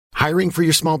Hiring for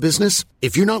your small business?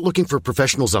 If you're not looking for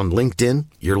professionals on LinkedIn,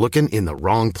 you're looking in the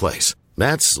wrong place.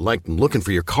 That's like looking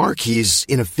for your car keys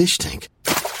in a fish tank.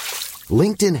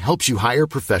 LinkedIn helps you hire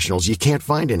professionals you can't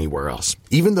find anywhere else,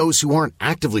 even those who aren't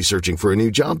actively searching for a new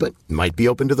job but might be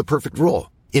open to the perfect role.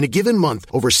 In a given month,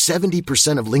 over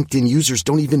 70% of LinkedIn users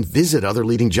don't even visit other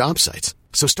leading job sites.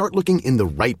 So start looking in the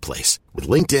right place. With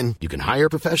LinkedIn, you can hire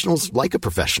professionals like a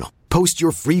professional. Post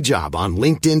your free job on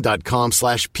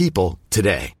linkedin.com/people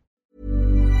today.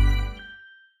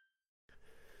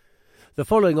 The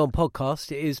following on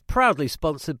podcast is proudly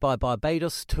sponsored by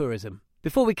Barbados Tourism.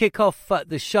 Before we kick off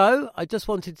the show, I just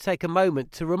wanted to take a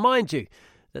moment to remind you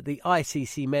that the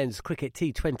ICC Men's Cricket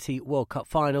T20 World Cup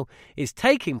Final is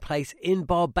taking place in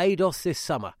Barbados this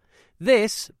summer.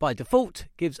 This, by default,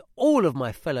 gives all of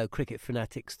my fellow cricket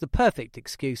fanatics the perfect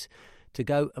excuse to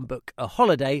go and book a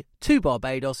holiday to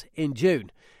Barbados in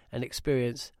June and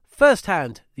experience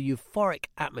firsthand the euphoric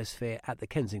atmosphere at the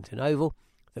Kensington Oval,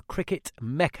 the cricket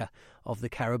mecca of the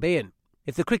Caribbean.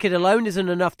 If the cricket alone isn't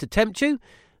enough to tempt you,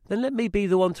 then let me be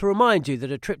the one to remind you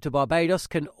that a trip to Barbados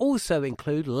can also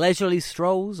include leisurely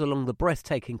strolls along the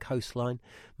breathtaking coastline,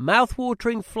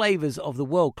 mouth-watering flavours of the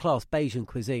world-class Bajan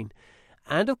cuisine,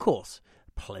 and, of course,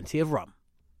 plenty of rum.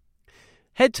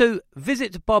 Head to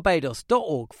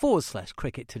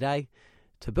visitbarbados.org/cricket today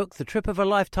to book the trip of a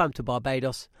lifetime to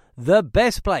Barbados, the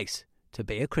best place to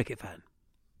be a cricket fan.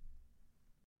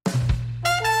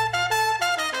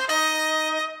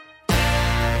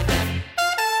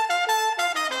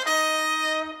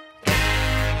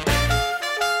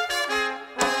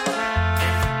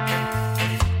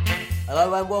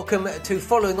 Hello and welcome to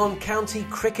Following On County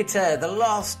Cricketer, the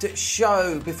last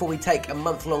show before we take a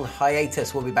month-long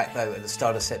hiatus. We'll be back though at the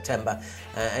start of September,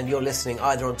 and you're listening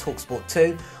either on TalkSport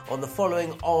 2, on the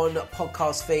Following On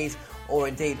podcast feed, or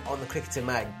indeed on the Cricketer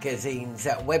Magazine's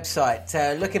website.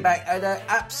 Looking back at an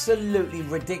absolutely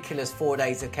ridiculous 4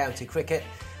 days of county cricket.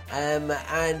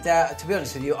 To be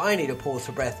honest with you, I need a pause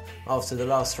for breath after the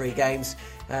last 3 games.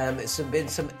 It's been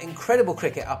some incredible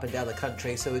cricket up and down the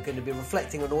country, so we're going to be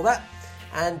reflecting on all that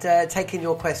and taking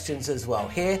your questions as well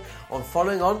here on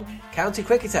Following On County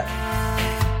Cricketer.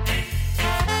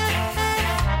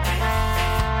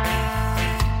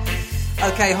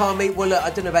 Okay, Harmy, well, look,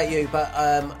 I don't know about you, but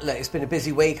look, it's been a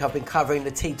busy week. I've been covering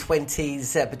the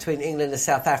T20s between England and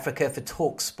South Africa for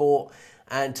TalkSport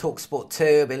and TalkSport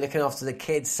 2. I've been looking after the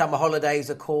kids. Summer holidays,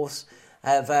 of course,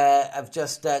 have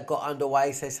just got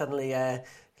underway, so suddenly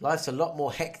life's a lot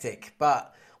more hectic.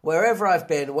 But wherever I've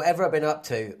been, whatever I've been up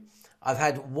to, I've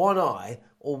had one eye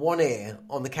or one ear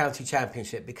on the county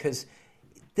championship because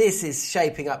this is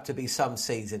shaping up to be some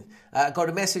season. I got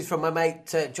a message from my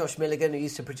mate Josh Milligan, who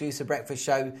used to produce a breakfast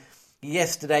show,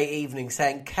 yesterday evening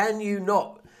saying, can you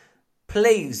not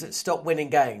please stop winning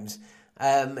games?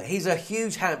 He's a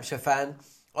huge Hampshire fan.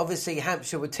 Obviously,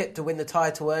 Hampshire were tipped to win the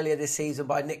title earlier this season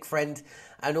by Nick Friend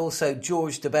and also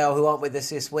George DeBell, who aren't with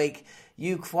us this week.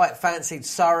 You quite fancied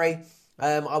Surrey.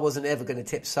 I wasn't ever going to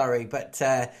tip Surrey, but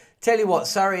tell you what,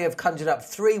 Surrey have conjured up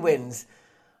 3 wins.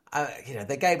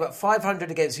 They gave up 500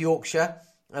 against Yorkshire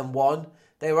and won.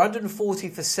 They were 140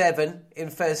 for 7 in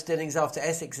first innings after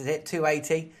Essex had hit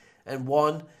 280 and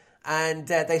won. And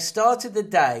they started the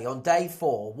day on day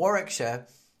 4, Warwickshire,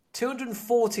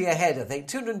 240 ahead, I think,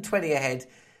 220 ahead,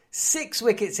 6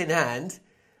 wickets in hand,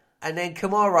 and then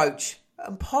Kamar Roach,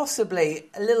 and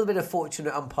possibly a little bit of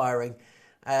fortunate umpiring,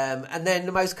 and then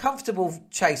the most comfortable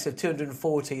chase of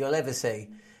 240 you'll ever see,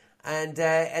 and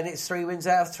it's 3 wins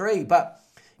out of 3. But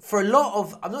for a lot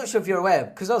of, I'm not sure if you're aware,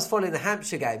 because I was following the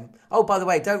Hampshire game. Oh, by the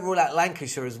way, don't rule out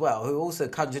Lancashire as well, who also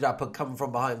conjured up and come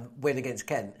from behind win against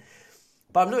Kent.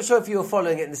 But I'm not sure if you were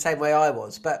following it in the same way I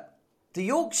was, but the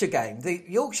Yorkshire game, the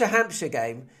Yorkshire-Hampshire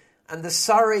game and the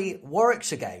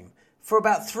Surrey-Warwickshire game for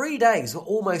about 3 days were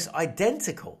almost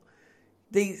identical.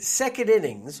 The second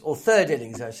innings, or third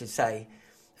innings I should say,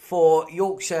 for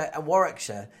Yorkshire and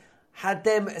Warwickshire had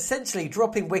them essentially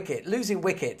dropping wicket, losing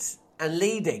wickets and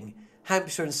leading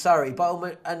Hampshire and Surrey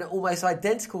by an almost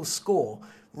identical score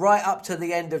right up to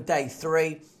the end of day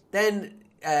 3. Then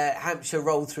Hampshire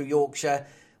rolled through Yorkshire.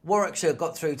 Warwickshire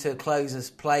got through to closers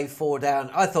play, 4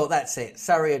 down. I thought that's it.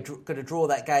 Surrey are going to draw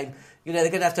that game. They're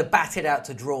going to have to bat it out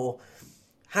to draw.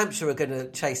 Hampshire are going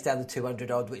to chase down the 200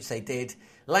 odd, which they did.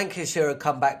 Lancashire had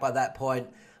come back by that point.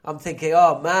 I'm thinking,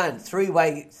 oh man,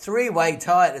 three-way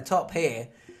tie at the top here.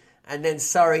 And then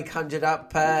Surrey conjured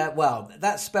up,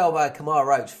 that spell by Kamar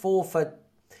Roach, 4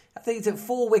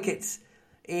 wickets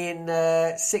in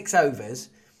 6 overs.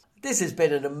 This has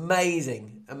been an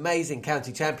amazing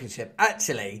county championship.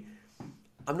 Actually,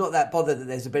 I'm not that bothered that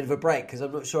there's a bit of a break because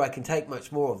I'm not sure I can take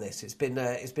much more of this. It's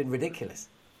been ridiculous.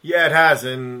 Yeah, it has,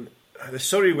 and the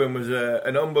Surrey win was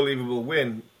an unbelievable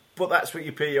win. But that's what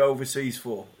you pay your overseas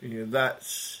for.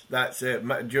 That's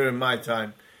it. During my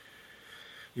time,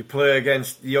 you play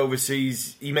against the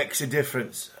overseas. He makes a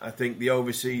difference. I think the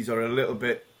overseas are a little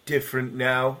bit different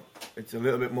now. It's a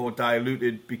little bit more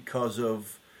diluted because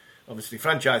of obviously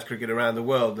franchise cricket around the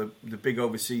world. The big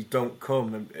overseas don't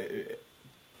come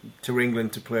to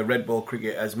England to play red ball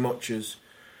cricket as much as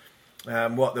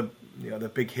what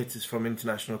the big hitters from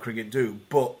international cricket do.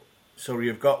 But Surrey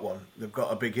have got one. They've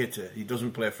got a big hitter. He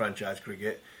doesn't play franchise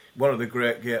cricket. One of the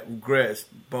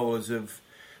greatest bowlers of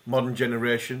modern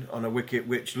generation on a wicket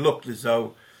which looked as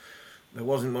though there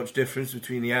wasn't much difference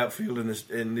between the outfield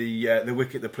and the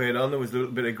wicket they played on. There was a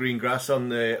little bit of green grass on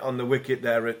the wicket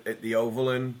there at the Oval.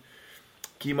 And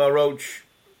Kemar Roach,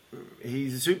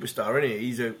 he's a superstar, isn't he?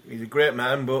 He's a great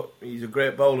man, but he's a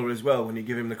great bowler as well when you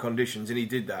give him the conditions. And he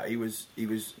did that. He was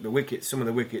the wickets. Some of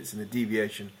the wickets and the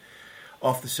deviation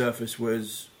off the surface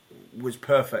was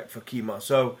perfect for Kemar.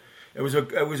 So it was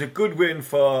a good win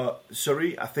for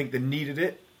Surrey. I think they needed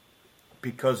it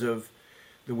because of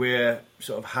the way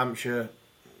sort of Hampshire,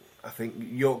 I think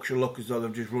Yorkshire look as though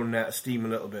they've just run out of steam a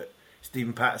little bit.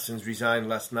 Stephen Patterson's resigned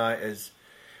last night as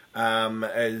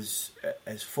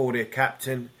 4-day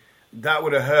captain. That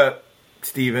would have hurt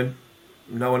Stephen,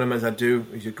 knowing him as I do.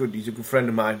 He's a good friend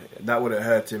of mine. That would have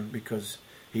hurt him because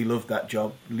he loved that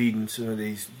job, leading some of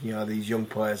these young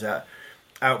players out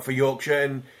for Yorkshire.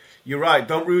 And you're right,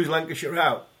 don't lose Lancashire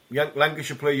out.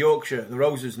 Lancashire play Yorkshire, the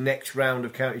Roses' next round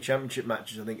of county championship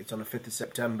matches. I think it's on the 5th of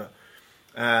September.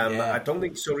 I don't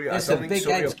think Surrey. There's some big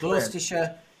games.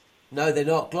 Gloucestershire. No, they're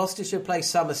not. Gloucestershire play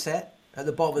Somerset at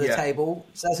the bottom of the table,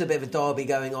 so that's a bit of a derby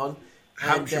going on.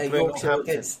 Hampshire and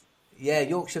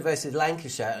Yorkshire versus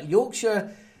Lancashire.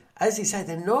 Yorkshire, as you said,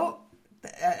 they're not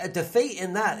a defeat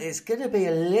in that. It's going to be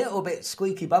a little bit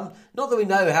squeaky bum. Not that we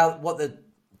know what the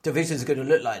divisions are going to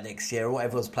look like next year or what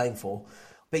everyone's playing for.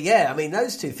 But yeah, I mean,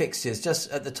 those two fixtures just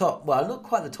at the top, well, not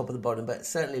quite the top of the bottom, but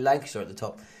certainly Lancashire at the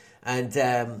top. And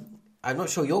I'm not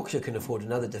sure Yorkshire can afford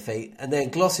another defeat. And then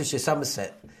Gloucestershire,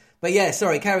 Somerset. But yeah,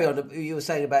 sorry, carry on. You were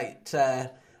saying about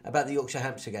the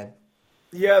Yorkshire-Hampshire game.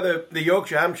 Yeah, the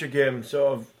Yorkshire-Hampshire game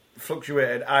sort of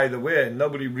fluctuated either way.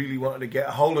 Nobody really wanted to get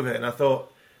a hold of it. And I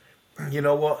thought, you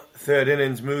know what, third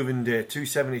innings, moving day,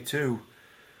 272.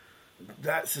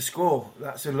 That's a score.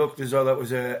 That's a look as though that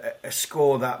was a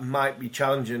score that might be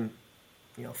challenging,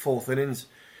 fourth innings.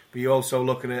 But you're also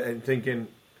looking at it and thinking,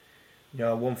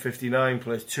 159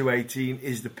 plus 218,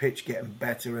 is the pitch getting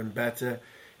better and better?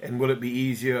 And will it be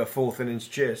easier, a fourth innings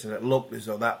chase? And it looked as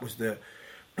though that was the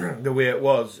way it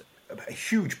was. A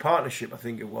huge partnership, I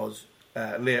think it was,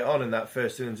 later on in that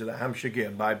first innings of the Hampshire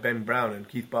game by Ben Brown and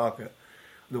Keith Barker.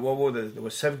 There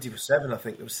were 70 for 7, I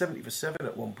think. There was 70 for 7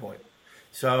 at one point.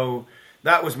 So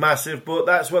that was massive, but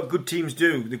that's what good teams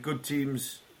do. The good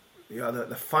teams, they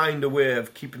find a way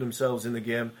of keeping themselves in the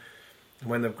game. And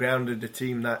when they've grounded a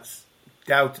team that's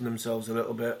doubting themselves a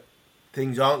little bit,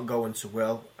 things aren't going so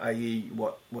well, i.e.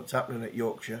 what's happening at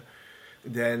Yorkshire,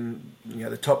 then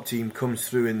the top team comes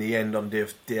through in the end on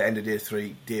end of day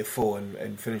 3, day 4,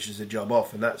 and finishes the job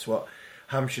off. And that's what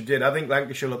Hampshire did. I think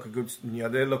Lancashire look a good,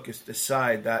 they look as the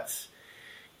side that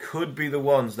could be the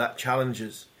ones that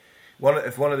challenges.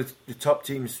 If one of the top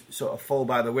teams sort of fall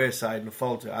by the wayside and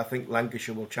falter, I think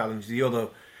Lancashire will challenge the other,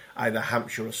 either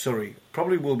Hampshire or Surrey.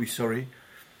 Probably will be Surrey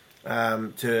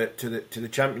to the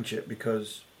championship,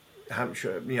 because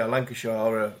Hampshire, Lancashire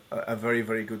are a very,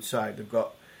 very good side. They've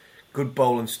got good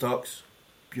bowling stocks.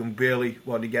 Young Bailey,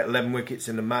 did he get 11 wickets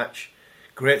in the match?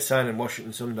 Great signing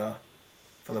Washington Sundar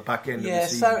for the back end of the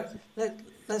season.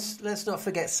 Let's not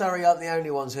forget, Surrey aren't the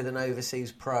only ones with an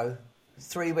overseas pro.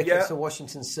 3 wickets for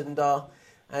Washington Sundar.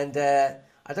 And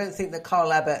I don't think that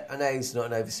Carl Abbott, I know he's not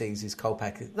an overseas, he's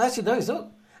Kolpak. No, actually, no, he's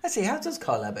not. Actually, how does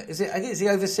Carl Abbott? Is he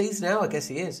overseas now? I guess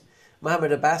he is.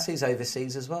 Mohammed Abbas is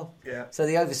overseas as well. Yeah. So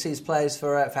the overseas players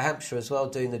for Hampshire as well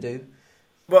doing the do.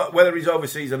 But whether he's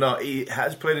overseas or not, he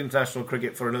has played international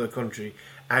cricket for another country,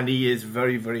 and he is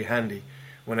very, very handy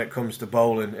when it comes to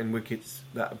bowling and wickets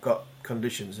that have got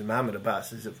conditions. And Mohammed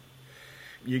Abbas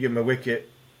you give him a wicket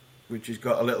which has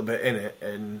got a little bit in it,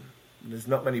 and there's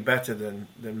not many better than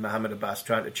Mohammed Abbas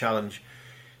trying to challenge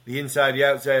the inside, the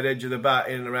outside edge of the bat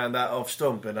in and around that off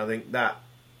stump. And I think that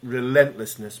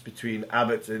relentlessness between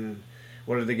Abbott and,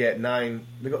 what did they get, 9?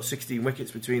 They got 16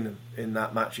 wickets between them in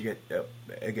that match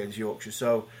against Yorkshire.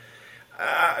 So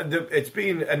it's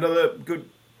been another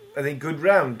good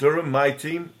round. Durham, my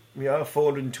team,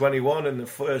 421 in the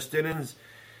first innings.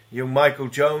 Young Michael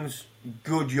Jones,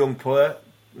 good young player.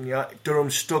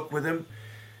 Durham stuck with him.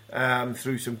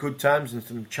 through some good times and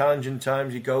some challenging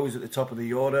times. He goes at the top of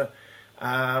the order.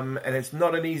 And it's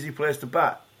not an easy place to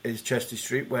bat, is Chester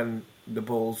Street, when the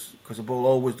Bulls, because the Bull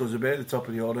always does a bit at the top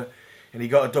of the order. And he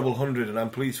got a double 100, and I'm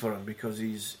pleased for him because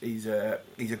he's a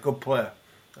good player.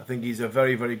 I think he's a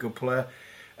very, very good player.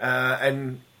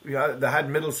 And they had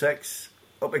Middlesex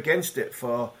up against it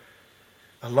for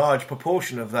a large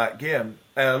proportion of that game,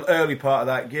 early part of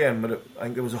that game. But I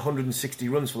think there was 160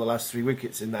 runs for the last 3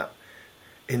 wickets in that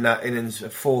innings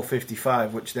of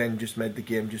 455, which then just made the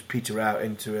game just peter out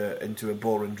into a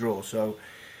boring draw. So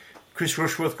Chris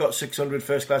Rushworth got 600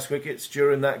 first-class wickets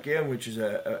during that game, which is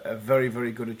a very,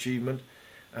 very good achievement.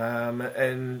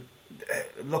 And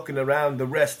looking around the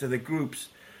rest of the groups,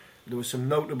 there were some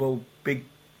notable big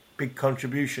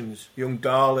contributions. Young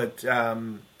Dahl at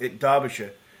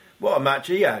Derbyshire. What a match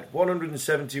he had.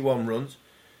 171 runs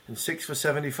and 6 for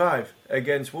 75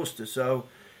 against Worcester. So,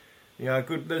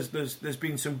 good. There's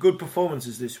been some good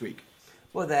performances this week.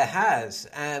 Well, there has,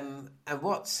 and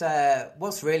what's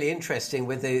really interesting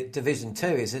with the Division 2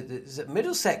 is that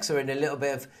Middlesex are in a little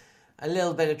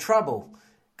bit of trouble.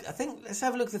 I think let's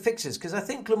have a look at the fixtures, because I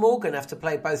think Glamorgan have to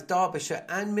play both Derbyshire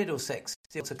and Middlesex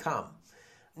still to come.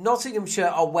 Nottinghamshire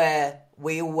are where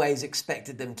we always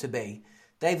expected them to be.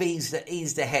 They've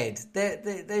eased ahead.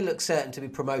 They look certain to be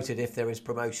promoted if there is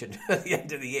promotion at the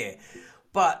end of the year.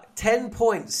 But 10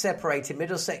 points separating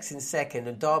Middlesex in second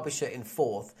and Derbyshire in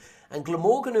fourth. And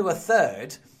Glamorgan, who are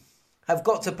third, have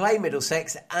got to play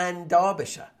Middlesex and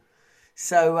Derbyshire.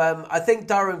 So I think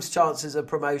Durham's chances of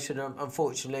promotion,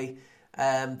 unfortunately,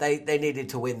 they needed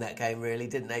to win that game, really,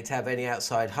 didn't they, to have any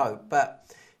outside hope. But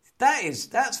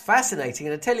that's fascinating.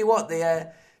 And I tell you what,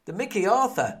 the Mickey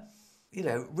Arthur,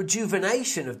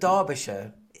 rejuvenation of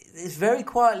Derbyshire is very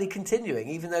quietly continuing,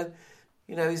 even though,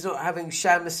 he's not having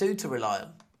Shan Masood to rely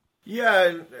on.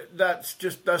 Yeah, that's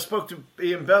just... I spoke to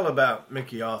Ian Bell about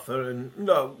Mickey Arthur, and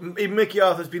Mickey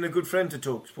Arthur's been a good friend to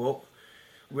TalkSport.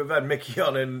 We've had Mickey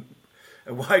on in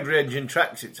a wide range in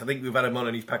tracksuits. I think we've had him on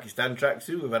in his Pakistan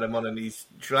tracksuit, we've had him on in his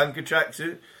Sri Lanka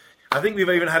tracksuit. I think we've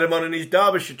even had him on in his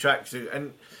Derbyshire tracksuit.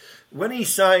 And when he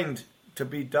signed to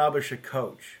be Derbyshire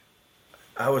coach,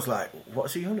 I was like,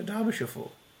 what's he on at Derbyshire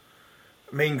for?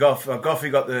 Me and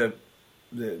Goffey got the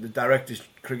director's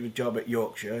cricket job at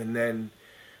Yorkshire, and then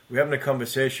we're having a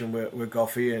conversation with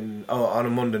Goffey and on a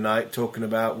Monday night, talking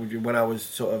about when I was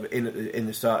sort of in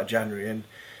the start of January, and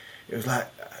it was like,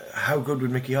 how good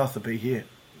would Mickey Arthur be here?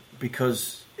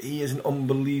 Because he is an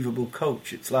unbelievable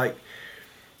coach. It's like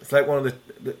one of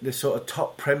the sort of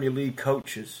top Premier League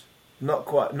coaches. Not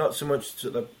so much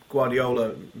sort of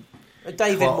Guardiola,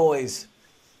 David Klopp. Moyes.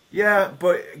 Yeah,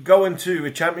 but going to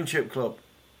a championship club,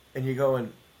 and you're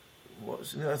going,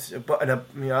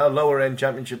 a lower end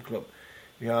championship club.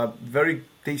 Very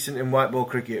decent in white ball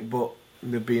cricket, but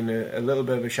they've been a little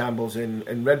bit of a shambles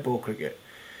in red ball cricket.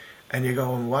 And you're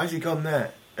going, why has he gone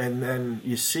there? And then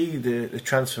you see the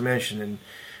transformation. And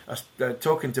I was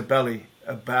talking to Belly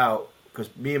about, because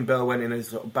me and Bell went in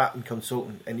as a batting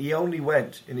consultant, and he only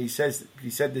went, and he said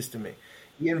this to me,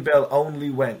 Ian Bell only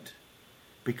went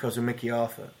because of Mickey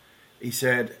Arthur. He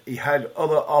said he had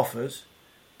other offers,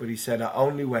 but he said, I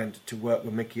only went to work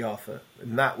with Mickey Arthur.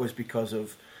 And that was because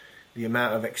of the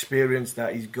amount of experience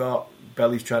that he's got.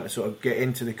 Belly's trying to sort of get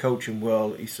into the coaching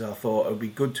world. He said, I thought it would be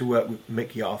good to work with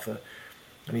Mickey Arthur.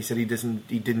 And he said he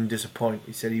didn't disappoint.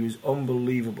 He said he was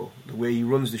unbelievable. The way he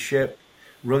runs the ship,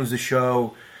 runs the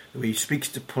show, the way he speaks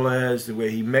to players, the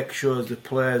way he makes sure the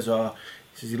players are...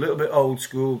 He says he's a little bit old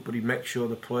school, but he makes sure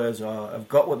the players have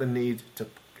got what they need to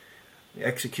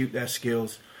execute their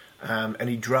skills. And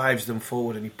he drives them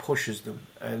forward and he pushes them.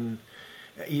 And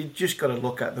you just got to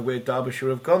look at the way Derbyshire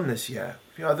have gone this year.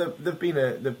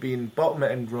 They've been bottom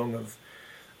end rung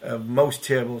of most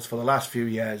tables for the last few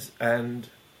years, and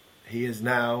he has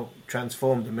now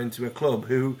transformed them into a club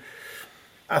who,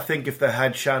 I think, if they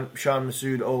had Shan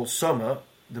Masood all summer,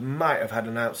 they might have had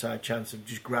an outside chance of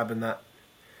just grabbing that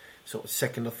sort of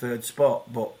second or third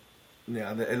spot. But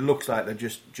it looks like they're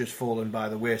just fallen by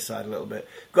the wayside a little bit.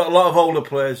 Got a lot of older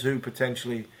players who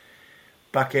potentially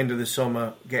back end of the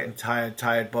summer getting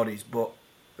tired bodies. But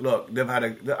look,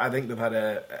 I think they've had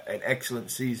an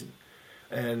excellent season,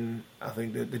 and I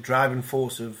think that the driving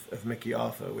force of Mickey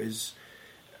Arthur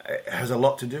has a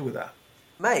lot to do with that.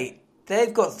 Mate,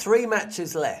 they've got 3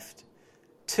 matches left.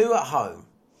 2 at home.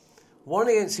 1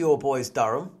 against your boys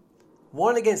Durham.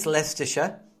 1 against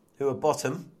Leicestershire, who are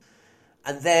bottom.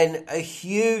 And then a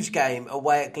huge game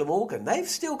away at Glamorgan. They've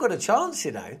still got a chance,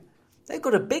 They've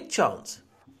got a big chance.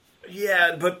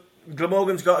 Yeah, but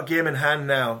Glamorgan's got a game in hand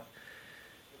now.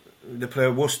 They play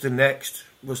Worcester next.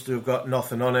 Worcester have got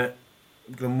nothing on it.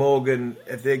 Glamorgan,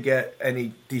 if they get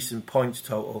any decent points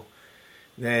total,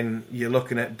 then you're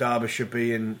looking at Derbyshire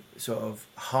being sort of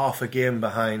half a game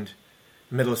behind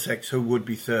Middlesex, who would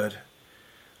be third,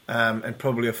 and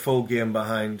probably a full game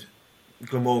behind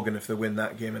Glamorgan if they win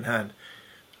that game in hand.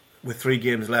 With 3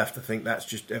 games left, I think that's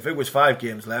just... If it was 5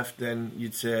 games left, then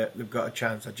you'd say they've got a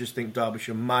chance. I just think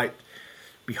Derbyshire might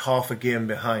be half a game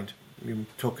behind. We're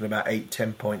talking about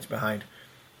 8-10 points behind.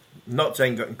 Notts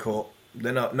ain't getting caught.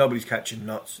 They're not. Nobody's catching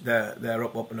Notts. They're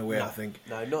up and away. No, I think.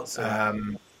 No, not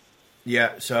so.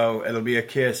 Yeah, so it'll be a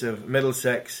case of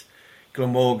Middlesex,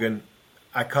 Glamorgan.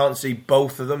 I can't see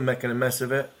both of them making a mess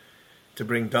of it to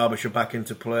bring Derbyshire back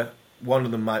into play. One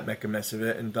of them might make a mess of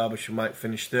it, and Derbyshire might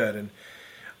finish third. And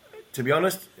to be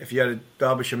honest, if you had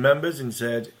Derbyshire members and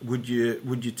said, "Would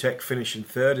you take finishing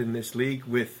third in this league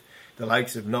with the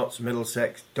likes of Notts,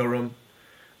 Middlesex, Durham?"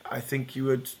 I think you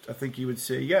would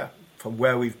say, yeah. From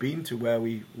where we've been to where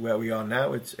we are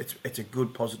now, it's a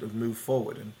good positive move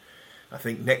forward. And I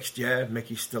think next year,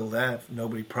 Mickey's still there. If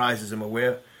nobody prizes him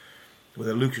away with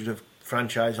a lucrative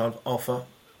franchise on offer,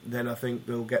 then I think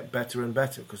they'll get better and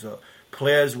better because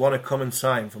players want to come and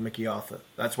sign for Mickey Arthur.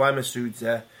 That's why Masood's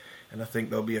there. And I think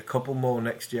there'll be a couple more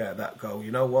next year that go,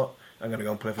 you know what, I'm going to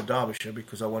go and play for Derbyshire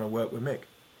because I want to work with Mick.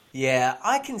 Yeah,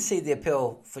 I can see the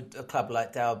appeal for a club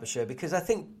like Derbyshire because I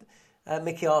think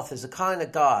Mickey Arthur's the kind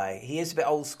of guy, he is a bit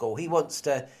old school. He wants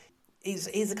to... He's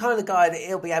the kind of guy that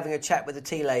he'll be having a chat with the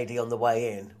tea lady on the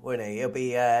way in, won't he? He'll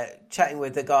be chatting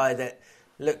with the guy that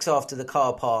looks after the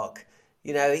car park.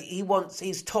 You know,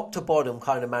 he's top to bottom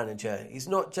kind of manager. He's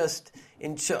not just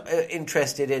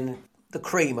interested in the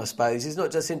cream, I suppose. He's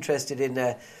not just interested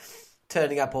in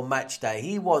turning up on match day.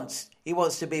 He wants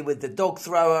to be with the dog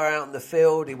thrower out in the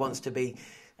field. He wants to be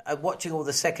watching all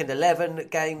the second 11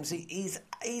 games. He's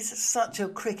such a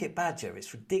cricket badger.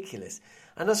 It's ridiculous.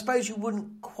 And I suppose you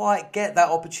wouldn't quite get that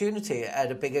opportunity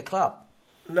at a bigger club.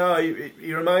 No,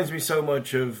 he reminds me so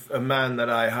much of a man that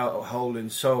I hold in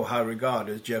so high regard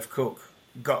as Jeff Cook.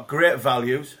 Got great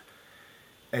values,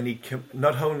 and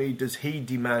not only does he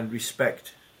demand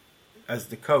respect as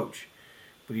the coach,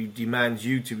 but he demands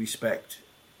you to respect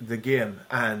the game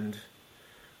and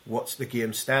what the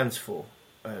game stands for.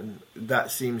 And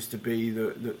that seems to be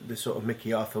the sort of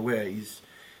Mickey Arthur way.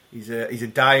 He's a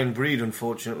dying breed,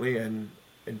 unfortunately, and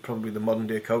in probably the modern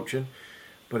day coaching,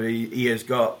 but he has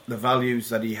got the values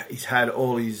that he's had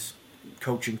all his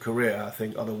coaching career. I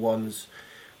think are the ones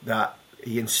that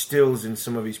he instills in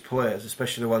some of his players,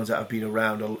 especially the ones that have been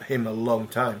around him a long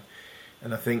time.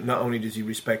 And I think not only does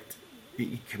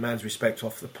he commands respect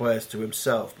off the players to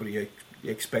himself, but he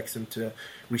expects them to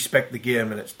respect the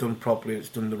game, and it's done properly, it's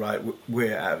done the right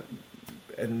way,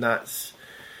 and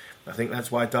I think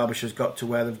that's why Derbyshire's got to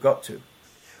where they've got to.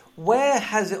 Where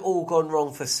has it all gone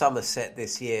wrong for Somerset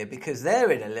this year? Because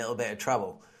they're in a little bit of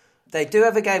trouble. They do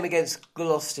have a game against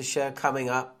Gloucestershire coming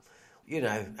up,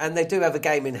 and they do have a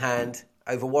game in hand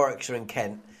over Warwickshire and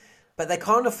Kent. But they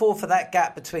can't afford for that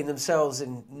gap between themselves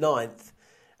in 9th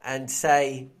and,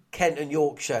 say, Kent and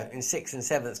Yorkshire in 6th and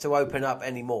 7th to open up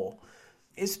anymore.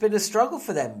 It's been a struggle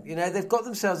for them. They've got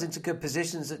themselves into good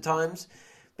positions at times,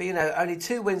 but, only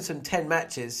 2 wins from 10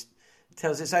 matches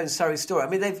tells its own sorry story. I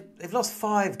mean, they've lost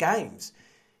 5 games.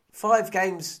 5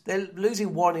 games, they're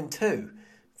losing 1 in 2.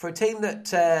 For a team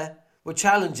that were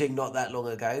challenging not that long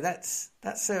ago, that's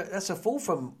a fall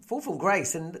from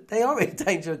grace, and they are in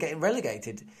danger of getting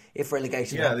relegated if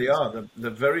relegation happens. They are. They're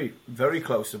very, very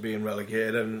close to being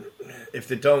relegated, and if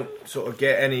they don't sort of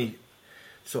get any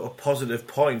sort of positive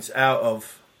points out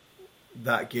of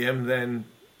that game, then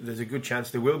there's a good chance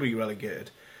they will be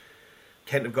relegated.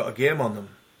 Kent have got a game on them.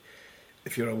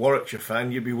 If you're a Warwickshire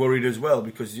fan, you'd be worried as well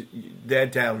because they're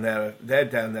down there.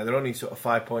 They're only sort of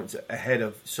 5 points ahead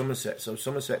of Somerset. So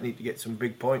Somerset need to get some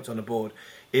big points on the board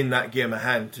in that game at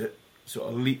hand to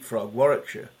sort of leapfrog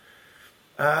Warwickshire.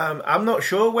 I'm not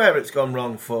sure where it's gone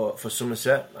wrong for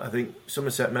Somerset. I think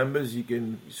Somerset members, you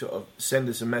can sort of send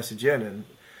us a message in and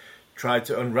try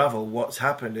to unravel what's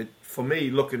happened. For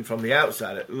me, looking from the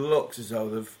outside, it looks as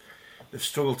though they've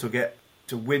struggled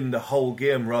to win the whole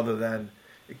game rather than...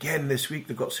 Again, this week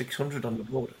they've got 600 on the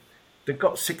board. They've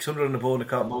got 600 on the board and they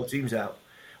can't bowl teams out.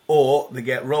 Or they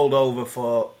get rolled over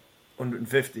for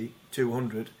 150,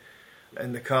 200,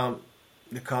 and they can't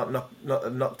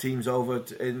knock teams over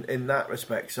in that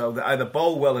respect. So they either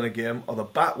bowl well in a game or they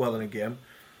bat well in a game.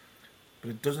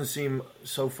 But it doesn't seem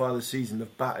so far this season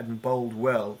they've batted and bowled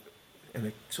well in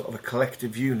a sort of a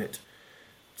collective unit.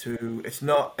 It's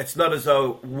not as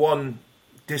though one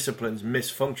discipline's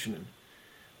misfunctioning.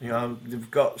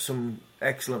 They've got some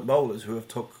excellent bowlers who have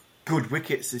took good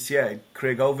wickets this year.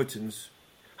 Craig Overton's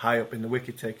high up in the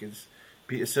wicket takers,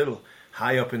 Peter Siddle,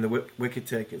 high up in the wicket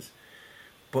takers.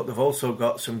 But they've also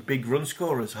got some big run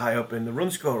scorers high up in the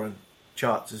run scoring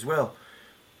charts as well.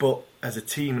 But as a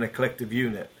team and a collective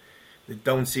unit, they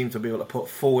don't seem to be able to put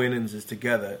 4 innings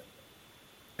together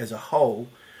as a whole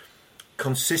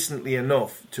consistently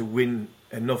enough to win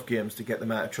enough games to get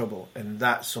them out of trouble. And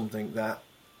that's something that,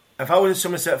 if I was a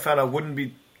Somerset fan, I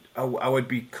would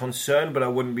be concerned, but I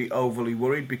wouldn't be overly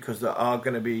worried, because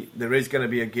there is going to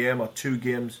be a game or 2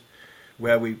 games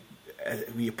where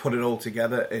you put it all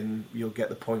together and you'll get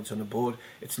the points on the board.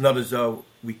 It's not as though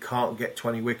we can't get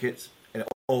 20 wickets. And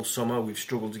all summer we've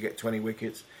struggled to get 20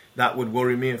 wickets. That would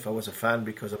worry me if I was a fan,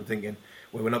 because I'm thinking,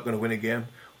 well, we're not going to win a game,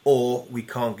 or we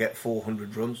can't get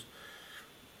 400 runs.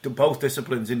 Both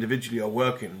disciplines individually are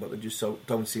working, but they just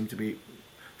don't seem to be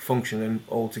functioning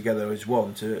all together as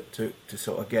one to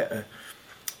sort of get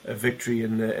a victory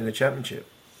in the championship.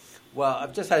 Well,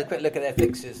 I've just had a quick look at their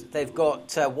fixtures. They've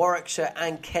got Warwickshire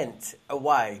and Kent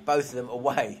away, both of them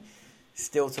away,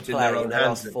 still to play in their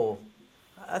last 4.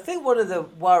 I think one of the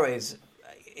worries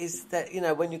is that,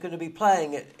 when you're going to be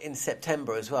playing it in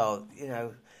September as well,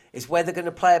 is weather going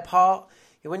to play a part?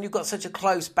 When you've got such a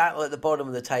close battle at the bottom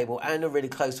of the table and a really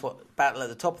close battle at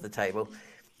the top of the table,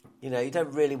 you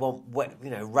don't really want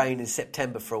rain in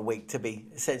September for a week to be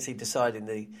essentially deciding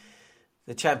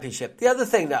the championship. The other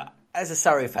thing that, as a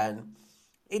Surrey fan,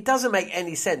 it doesn't make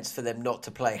any sense for them not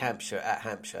to play Hampshire at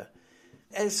Hampshire.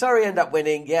 And Surrey end up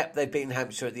winning. Yep, they've beaten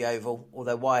Hampshire at the Oval.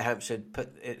 Although why Hampshire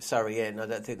put Surrey in, I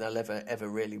don't think I'll ever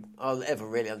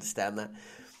really understand that.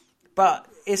 But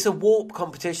it's a warp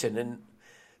competition, and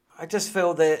I just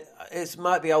feel that it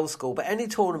might be old school, but any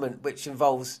tournament which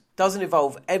doesn't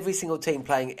involve every single team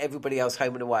playing everybody else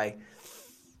home and away,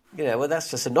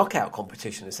 that's just a knockout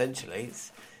competition essentially.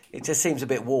 It just seems a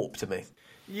bit warped to me.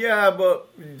 Yeah, but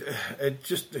it's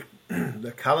just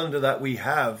the calendar that we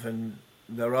have, and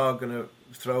there are going to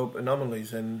throw up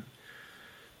anomalies, and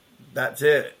that's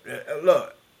it.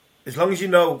 Look, as long as you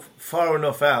know far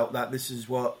enough out that this is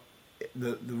what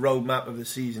the roadmap of the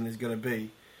season is going to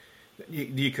be,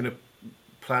 you can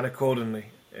plan accordingly.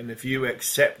 And if you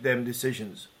accept them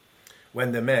decisions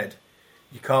when they're made,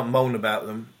 you can't moan about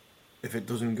them if it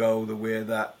doesn't go the way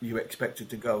that you expect it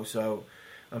to go. So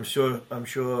I'm sure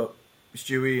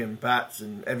Stewie and Bats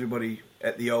and everybody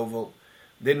at the Oval,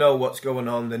 they know what's going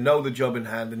on. They know the job in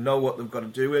hand. They know what they've got to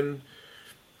do. And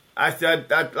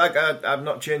I've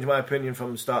not changed my opinion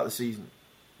from the start of the season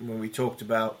when we talked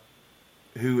about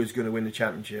who is going to win the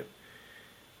championship.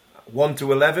 1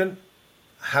 to 11,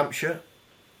 Hampshire,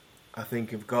 I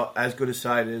think, have got as good a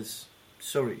side as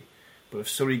Surrey. But if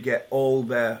Surrey get all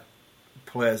their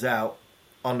players out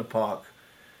on the park,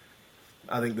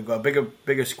 I think they've got a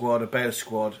bigger squad, a better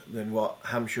squad than what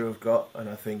Hampshire have got. And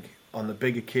I think on the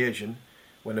big occasion,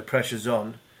 when the pressure's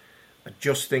on, I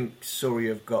just think Surrey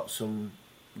have got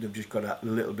they've just got a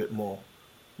little bit more.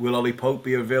 Will Ollie Pope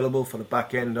be available for the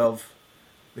back end of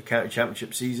the county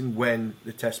championship season when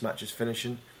the test match is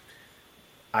finishing?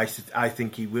 I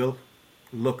think he will.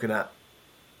 Looking at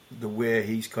the way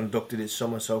he's conducted his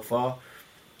summer so far,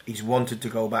 he's wanted to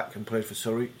go back and play for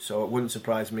Surrey, so it wouldn't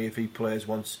surprise me if he plays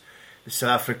once the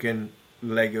South African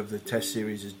leg of the test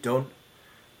series is done,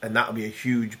 and that'll be a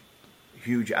huge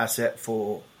asset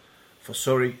for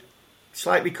Surrey.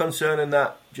 Slightly concerning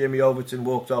that Jamie Overton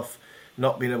walked off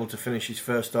not being able to finish his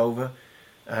first over.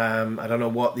 I don't know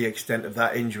what the extent of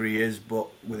that injury is, but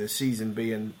with a season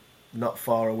being not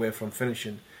far away from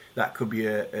finishing, that could be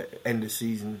a end of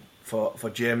season for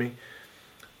Jamie.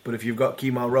 But if you've got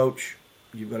Kemar Roach,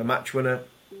 you've got a match winner,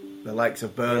 the likes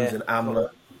of Burns and Amler.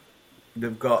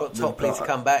 They've got Topley to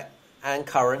come back, and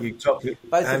Curran.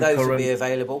 Both of those will be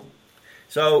available.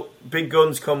 So big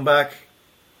guns come back.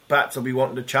 Bats will be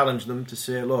wanting to challenge them to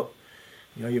say, look,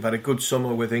 you've had a good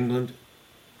summer with England.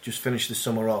 Just finish the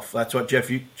summer off. That's what Jeff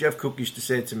Cook used to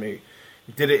say to me.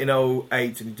 He did it in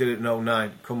 2008 and he did it in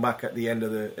 2009. Come back at the end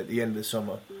of the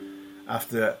summer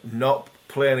after not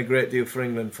playing a great deal for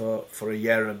England for a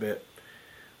year and a bit.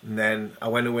 And then I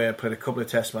went away and played a couple of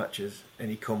test matches,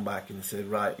 and he come back and said,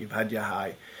 right, you've had your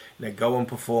high. Now go and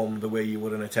perform the way you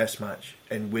would in a test match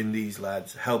and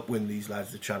help win these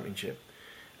lads the championship.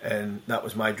 And that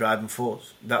was my driving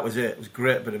force. That was it. It was a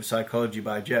great bit of psychology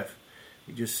by Jeff.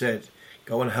 He just said,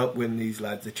 go and help win these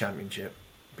lads the championship,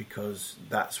 because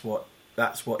that's what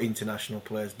international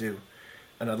players do.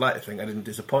 And I'd like to think I didn't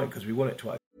disappoint, because we won it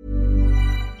twice.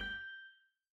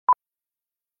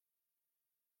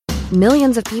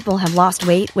 Millions of people have lost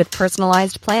weight with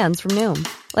personalized plans from Noom.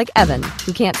 Like Evan,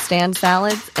 who can't stand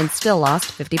salads and still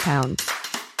lost 50 pounds.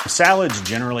 Salads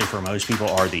generally for most people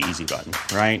are the easy button,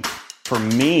 right? For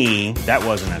me, that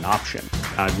wasn't an option.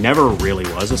 I never really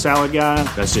was a salad guy.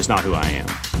 That's just not who I am.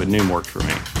 But Noom worked for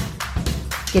me.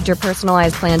 Get your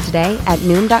personalized plan today at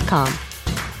Noom.com.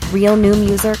 Real Noom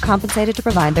user compensated to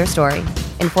provide their story.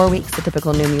 In 4 weeks, the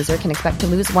typical Noom user can expect to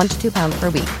lose 1 to 2 pounds per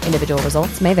week. Individual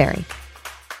results may vary.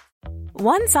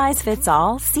 One size fits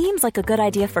all seems like a good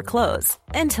idea for clothes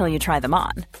until you try them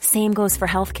on. Same goes for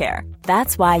healthcare.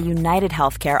 That's why United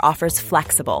Healthcare offers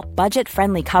flexible,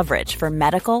 budget-friendly coverage for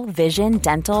medical, vision,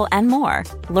 dental, and more.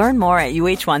 Learn more at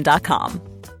uh1.com.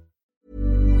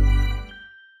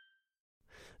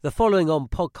 The following on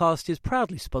podcast is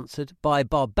proudly sponsored by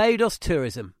Barbados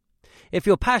Tourism. If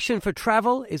your passion for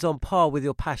travel is on par with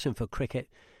your passion for cricket,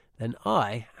 then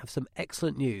I have some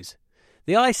excellent news.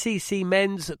 The ICC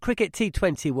Men's Cricket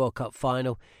T20 World Cup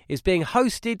Final is being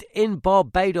hosted in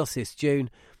Barbados this June,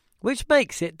 which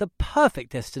makes it the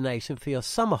perfect destination for your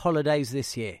summer holidays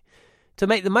this year. To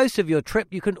make the most of your trip,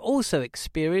 you can also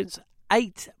experience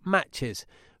 8 matches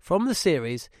from the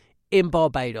series in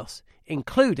Barbados,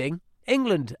 including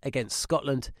England against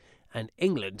Scotland and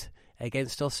England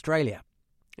against Australia.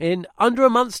 In under a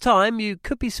month's time, you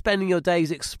could be spending your days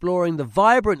exploring the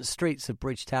vibrant streets of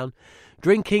Bridgetown,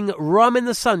 drinking rum in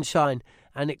the sunshine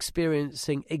and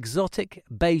experiencing exotic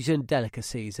Bajan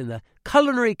delicacies in the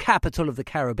culinary capital of the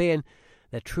Caribbean.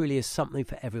 There truly is something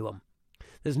for everyone.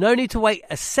 There's no need to wait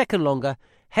a second longer.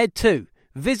 Head to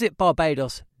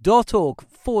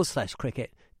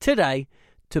visitbarbados.org/cricket today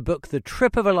to book the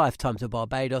trip of a lifetime to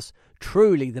Barbados.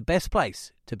 Truly the best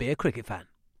place to be a cricket fan.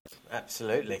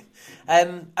 Absolutely.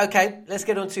 Okay, let's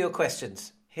get on to your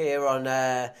questions. Here on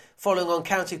following on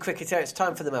County Cricketer, it's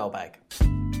time for the mailbag.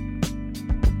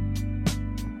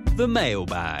 The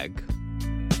mailbag.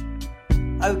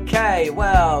 Okay,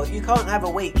 well, you can't have a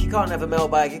week, you can't have a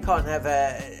mailbag, you can't have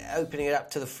opening it up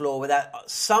to the floor without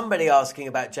somebody asking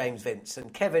about James Vince.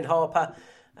 And Kevin Harper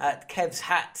at Kev's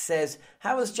Hat says,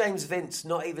 how has James Vince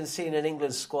not even seen an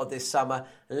England squad this summer,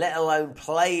 let alone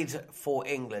played for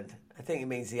England? I think it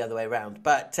means the other way around.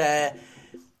 But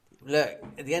look,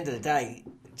 at the end of the day,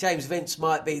 James Vince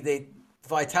might be the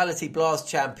Vitality Blast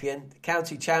champion, the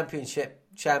County Championship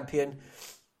champion.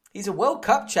 He's a World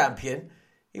Cup champion.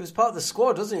 He was part of the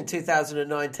squad, wasn't he, in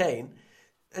 2019?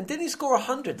 And didn't he score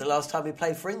 100 the last time he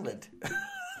played for England?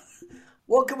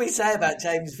 What can we say about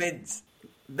James Vince?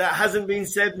 That hasn't been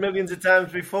said millions of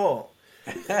times before.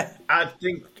 I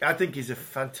think he's a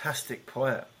fantastic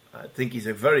player. I think he's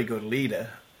a very good leader.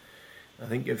 I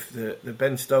think if the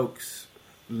Ben Stokes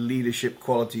leadership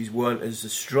qualities weren't as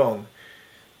strong,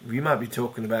 we might be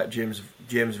talking about James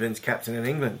Vince captain in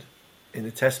England in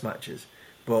the Test matches.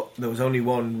 But there was only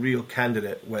one real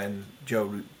candidate when Joe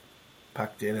Root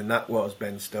packed in, and that was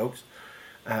Ben Stokes.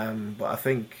 But I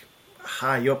think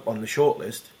high up on the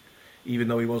shortlist, even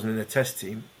though he wasn't in a Test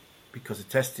team, because the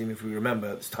Test team, if we remember,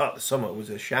 at the start of the summer was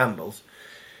a shambles,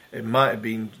 it might have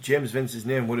been James Vince's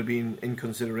name would have been in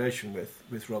consideration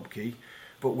with Rob Key.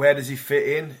 But where does he fit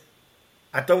in?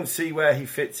 I don't see where he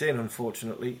fits in,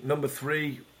 unfortunately. Number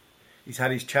 3, he's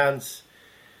had his chance.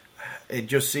 It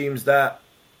just seems that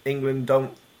England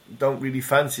don't really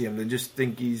fancy him. They just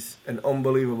think he's an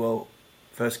unbelievable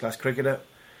first-class cricketer.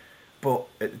 But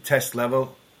at the Test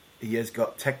level, he has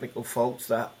got technical faults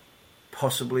that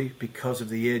possibly because of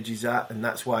the age he's at, and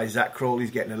that's why Zach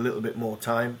Crawley's getting a little bit more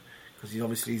time, because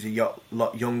he's a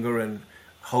lot younger and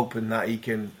hoping that he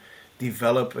can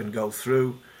develop and go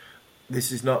through.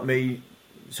 This is not me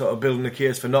sort of building a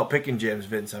case for not picking James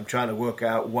Vince. I'm trying to work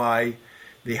out why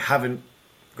they haven't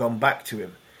gone back to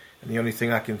him. And the only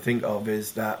thing I can think of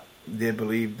is that they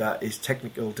believe that his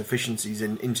technical deficiencies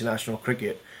in international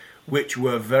cricket, which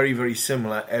were very, very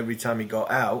similar every time he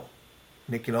got out,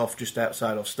 nicking off just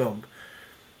outside off stump,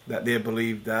 that they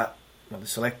believed that, well, the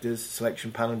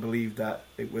selection panel believed that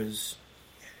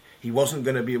he wasn't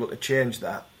going to be able to change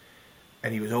that,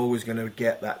 and he was always going to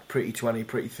get that pretty 20,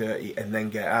 pretty 30, and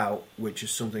then get out, which is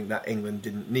something that England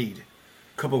didn't need.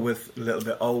 Coupled with a little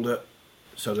bit older,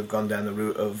 so they've gone down the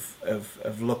route of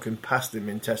looking past him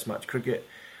in Test match cricket.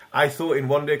 I thought in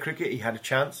one-day cricket he had a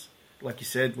chance. Like you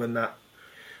said, when that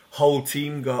whole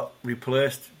team got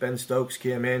replaced, Ben Stokes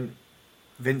came in,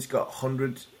 Vince got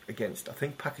 100 against, I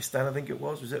think, Pakistan,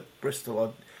 was it Bristol?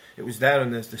 Or it was down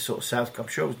in the sort of south, I'm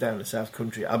sure it was down in the south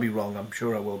country. I'll be wrong, I'm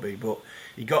sure I will be, but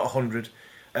he got 100,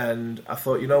 and I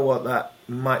thought, you know what, that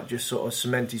might just sort of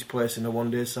cement his place in the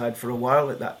one-day side for a while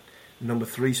at that number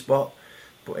 3 spot.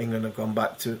 But England have gone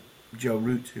back to Joe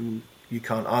Root, who you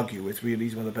can't argue with, really.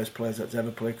 He's one of the best players that's ever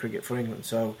played cricket for England.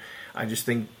 So I just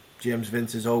think James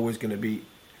Vince is always going to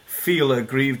feel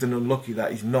aggrieved and unlucky that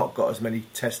he's not got as many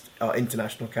Test or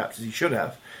international caps as he should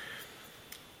have.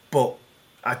 But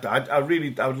I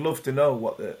would love to know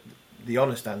what the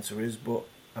honest answer is, but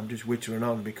I'm just wittering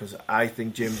on because I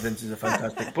think James Vince is a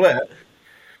fantastic player.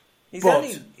 He's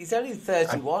only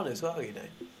 31 as well, you know.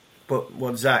 But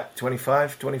what, Zach,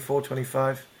 25, 24,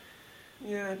 25?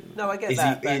 Yeah, no, I get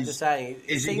that, but I'm just saying,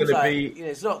 it seems like, you know,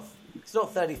 it's not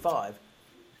 35.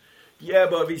 Yeah,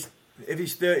 but if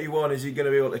he's 31, is he going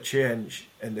to be able to change?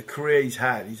 And the career he's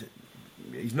had,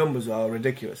 his numbers are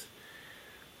ridiculous.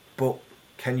 But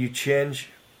can you change?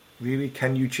 Really,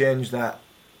 can you change that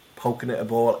poking at a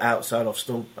ball outside off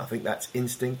stump? I think that's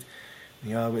instinct.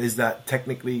 You know, is that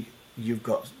technically you've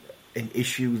got an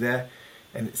issue there?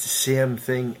 And it's the same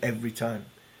thing every time.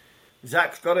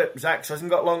 Zach's got it. Zach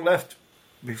hasn't got long left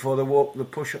before the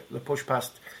push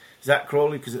past Zach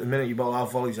Crawley, because at the minute you bowl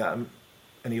half volleys at him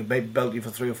and he'll maybe belt you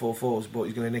for 3 or 4 fours, but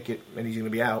he's going to nick it and he's going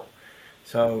to be out.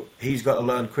 So he's got to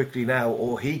learn quickly now,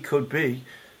 or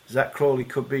Zach Crawley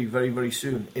could be very, very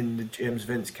soon in the James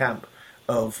Vince camp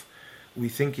of, we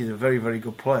think he's a very, very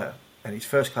good player and his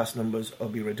first class numbers will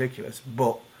be ridiculous,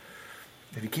 but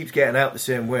if he keeps getting out the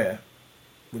same way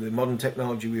with the modern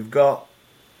technology we've got,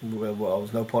 well,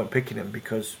 there's no point picking him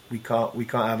because we can't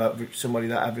have somebody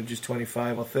that averages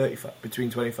 25 or 35, between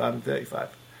 25 and 35.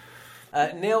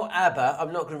 Neil Aber,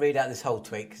 I'm not going to read out this whole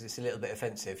tweet because it's a little bit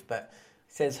offensive, but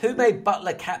it says, who made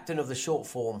Buttler captain of the short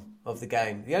form of the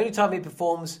game? The only time he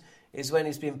performs is when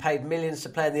he's been paid millions to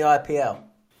play in the IPL.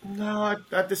 No,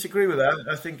 I disagree with that.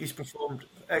 I think he's performed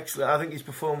excellent. I think he's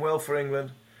performed well for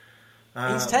England.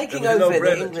 He's taking over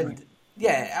the England...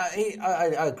 Yeah,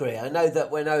 I agree. I know that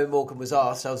when Owen Morgan was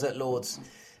asked, I was at Lord's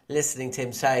listening to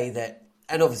him say that,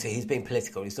 and obviously he's being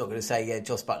political. He's not going to say, yeah,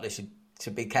 Jos Buttler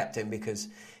should be captain because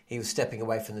he was stepping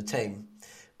away from the team.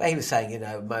 But he was saying, you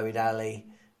know, Moeen Ali,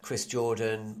 Chris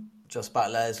Jordan, Jos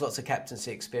Buttler, there's lots of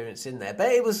captaincy experience in there.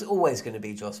 But it was always going to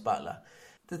be Jos Buttler.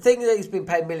 The thing that he's been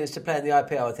paid millions to play in the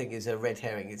IPL, I think, is a red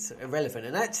herring. It's irrelevant.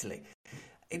 And actually,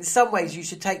 in some ways, you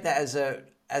should take that as a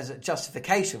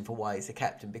justification for why he's the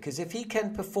captain, because if he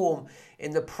can perform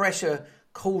in the pressure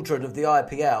cauldron of the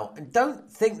IPL, and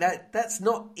don't think that that's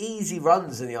not easy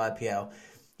runs in the IPL.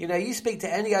 You know, you speak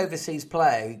to any overseas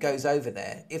player who goes over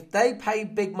there, if they pay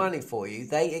big money for you,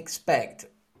 they expect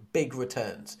big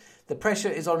returns. The pressure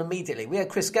is on immediately. We had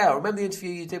Chris Gale. Remember the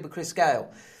interview you did with Chris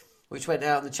Gale, which went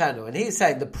out on the channel, and he was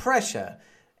saying the pressure,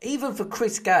 even for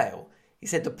Chris Gale, he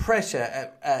said the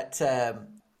pressure at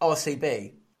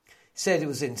RCB, said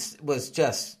it was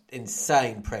just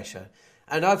insane pressure.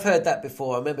 And I've heard that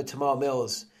before. I remember Tamar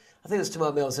Mills, I think it was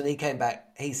Tamar Mills, and he came back,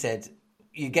 he said,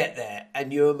 you get there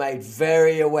and you're made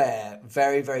very aware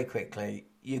very, very quickly,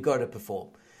 you've got to perform.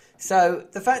 So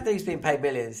the fact that he's been paid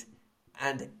millions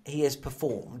and he has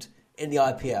performed in the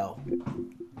IPL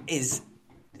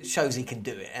shows he can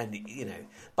do it. And, you know,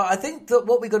 but I think that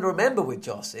what we've got to remember with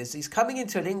Jos is he's coming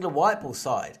into an England white ball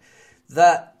side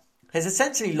that has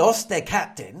essentially lost their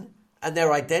captain and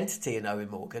their identity in Owen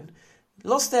Morgan,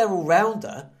 lost their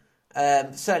all-rounder,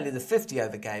 certainly in the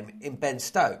 50-over game, in Ben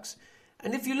Stokes.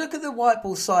 And if you look at the white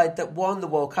ball side that won the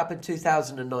World Cup in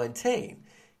 2019,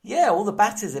 yeah, all the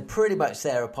batters are pretty much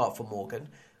there apart from Morgan,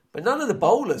 but none of the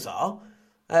bowlers are,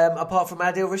 apart from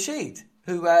Adil Rashid,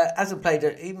 who hasn't played,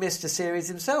 he missed a series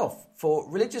himself for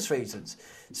religious reasons.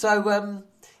 So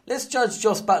let's judge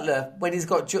Jos Buttler when he's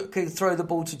can throw the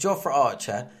ball to Jofra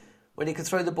Archer, when he can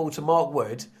throw the ball to Mark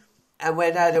Wood, and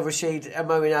when Adil Rashid and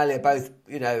Moeen Ali are both,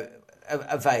 you know,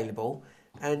 available,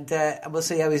 and we'll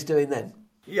see how he's doing then.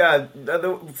 Yeah,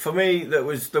 for me, there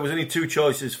was only 2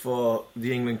 choices for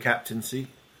the England captaincy: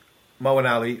 Moeen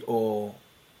Ali or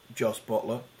Jos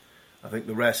Buttler. I think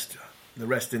the rest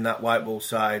in that white ball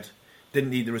side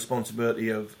didn't need the responsibility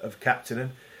of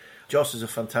captaining. Jos is a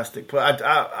fantastic player.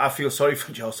 I feel sorry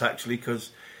for Jos actually,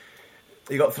 because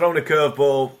he got thrown a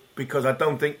curveball, because I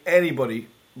don't think anybody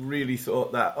really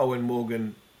thought that Owen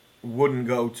Morgan wouldn't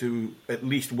go to at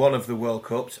least one of the World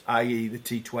Cups, i.e. the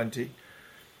T20.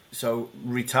 So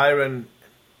retiring,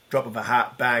 drop of a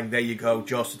hat, bang, there you go,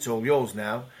 Jos, it's all yours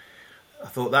now. I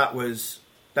thought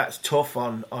that's tough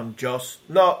on Jos.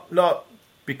 Not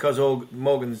because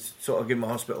Morgan's sort of given him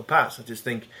a hospital pass. I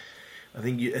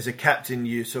think you, as a captain,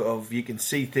 you can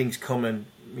see things coming.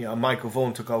 You know, Michael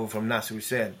Vaughan took over from Nasser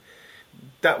Hussain.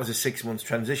 That was a 6 months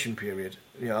transition period.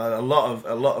 You know, a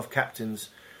lot of captains,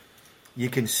 you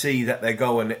can see that they're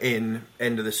going in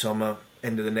end of the summer,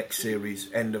 end of the next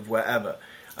series, end of wherever.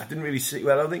 I didn't really see.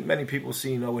 Well, I don't think many people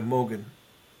seen Owen Morgan,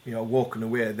 you know, walking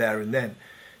away there and then.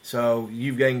 So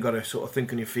you've again got to sort of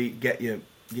think on your feet, get your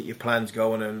plans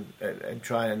going, and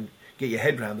try and get your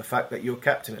head around the fact that you're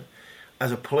captaining.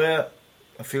 As a player,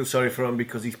 I feel sorry for him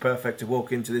because he's perfect to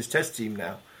walk into this Test team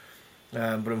now.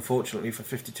 But unfortunately, for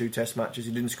 52 Test matches,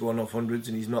 he didn't score enough hundreds,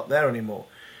 and he's not there anymore.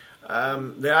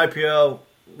 The IPL,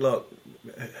 look,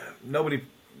 nobody,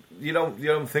 you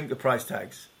don't think of price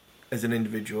tags as an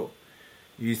individual.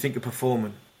 You think of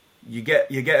performing. You get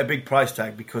a big price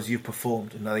tag because you've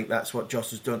performed, and I think that's what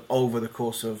Joss has done over the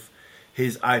course of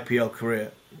his IPL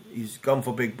career. He's gone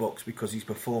for big bucks because he's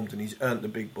performed and he's earned the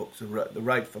big bucks, the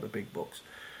right for the big bucks.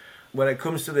 When it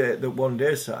comes to the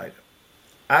one-day side,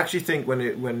 I actually think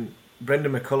when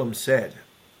Brendan McCullum said,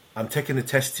 "I'm taking the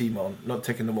Test team on, not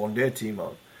taking the one-day team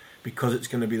on, because it's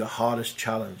going to be the hardest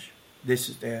challenge."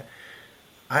 I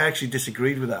actually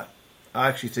disagreed with that. I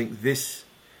actually think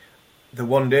the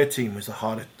one-day team was the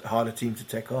harder team to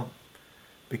take on,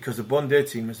 because the one-day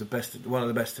team was one of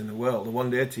the best in the world. The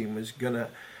one-day team was going to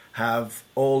have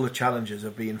all the challenges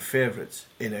of being favourites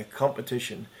in a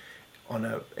competition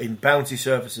in bouncy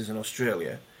surfaces in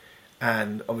Australia,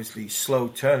 and obviously slow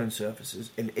turning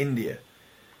surfaces in India,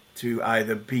 to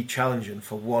either be challenging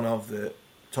for one of the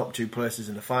top 2 places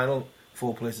in the final,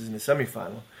 4 places in the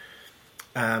semi-final,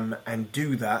 and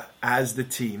do that as the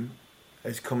team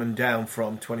is coming down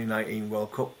from 2019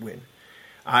 World Cup win.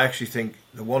 I actually think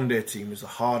the one-day team was the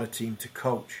harder team to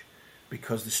coach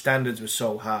because the standards were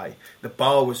so high. The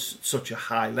bar was such a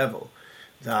high level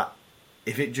that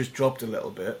if it just dropped a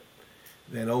little bit,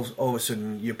 then all of a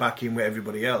sudden you're back in with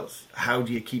everybody else. How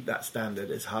do you keep that standard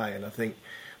as high? And I think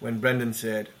when Brendan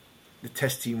said the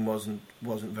Test team wasn't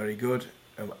very good,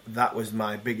 that was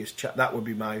my biggest. That would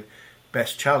be my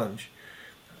best challenge.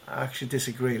 I actually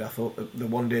disagreed. I thought the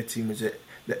one-day team was it.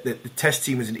 The Test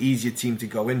team was an easier team to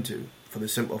go into, for the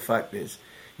simple fact is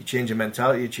you change your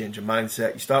mentality, you change your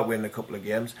mindset, you start winning a couple of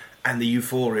games, and the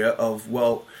euphoria of,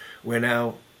 well, we're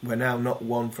now not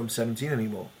 1 from 17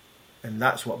 anymore. And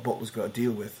that's what Buttler's got to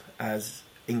deal with as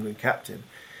England captain.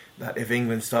 That if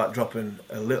England start dropping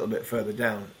a little bit further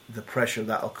down, the pressure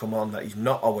that'll come on that he's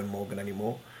not Owen Morgan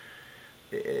anymore,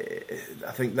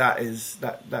 I think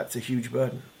that's a huge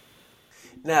burden.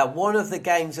 Now, one of the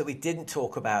games that we didn't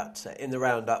talk about in the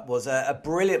roundup was a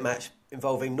brilliant match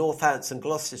involving Northants and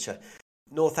Gloucestershire.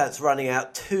 Northants running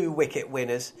out 2 wicket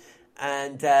winners,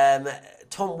 and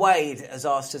Tom Wade has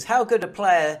asked us how good a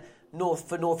player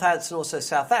for Northants and also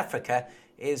South Africa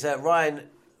is Ryan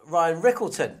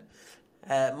Rickleton.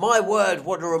 My word,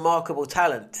 what a remarkable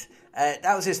talent.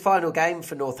 That was his final game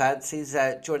for Northants. He's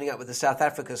joining up with the South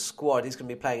Africa squad. He's going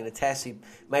to be playing in a Test. He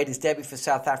made his debut for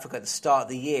South Africa at the start of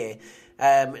the year.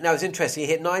 Now, it's interesting. He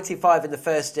hit 95 in the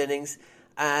first innings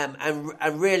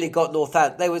and really got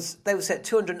Northants. They were set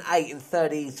 208 in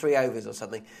 33 overs or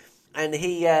something. And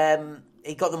he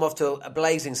got them off to a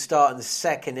blazing start in the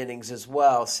second innings as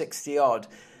well, 60-odd.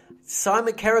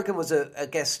 Simon Kerrigan was a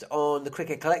guest on the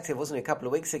Cricket Collective, wasn't he, a couple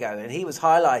of weeks ago, and he was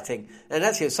highlighting, and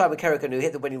actually it was Simon Kerrigan who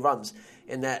hit the winning runs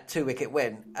in that 2-wicket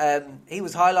win. He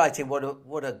was highlighting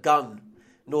what a gun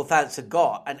Northants had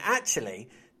got, and actually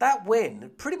that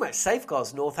win pretty much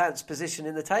safeguards Northants' position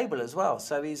in the table as well.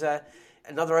 So he's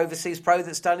another overseas pro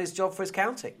that's done his job for his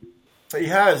county. He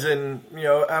has, and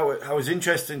I was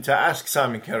interested to ask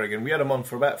Simon Kerrigan. We had him on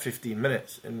for about 15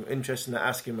 minutes, and interesting to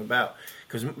ask him about,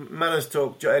 because Neil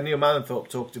Manenthorpe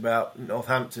talked about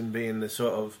Northampton being the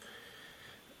sort of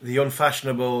the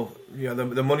unfashionable,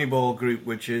 the Moneyball group,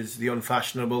 which is the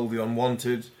unfashionable, the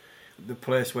unwanted, the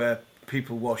place where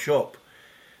people wash up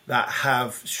that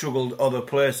have struggled other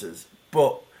places.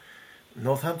 But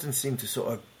Northampton seem to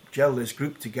sort of gel this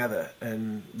group together,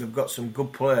 and they've got some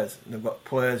good players. And they've got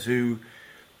players who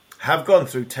have gone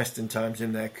through testing times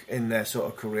in their sort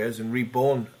of careers and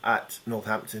reborn at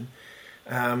Northampton.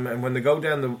 And when they go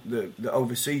down the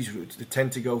overseas route, they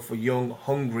tend to go for young,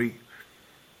 hungry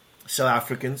South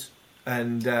Africans.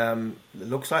 And it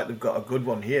looks like they've got a good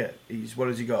one here. What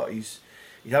has he got? He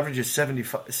averages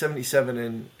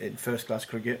 77 in first class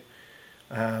cricket,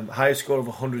 highest score of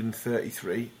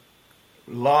 133.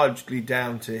 Largely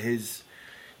down to his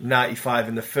 95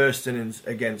 in the first innings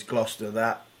against Gloucester,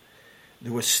 that they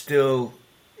were still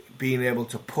being able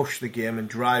to push the game and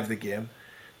drive the game.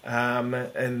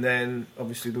 And then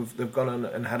obviously they've gone on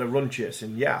and had a run chase.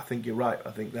 And yeah, I think you're right.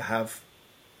 I think they have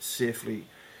safely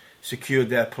secured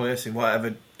their place in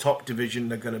whatever top division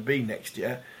they're going to be next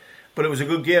year. But it was a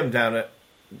good game down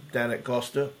at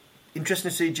Gloucester.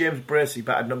 Interesting to see James Bracey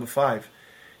batted number 5.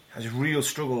 Has a real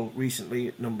struggle recently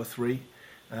at number 3.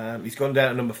 He's gone down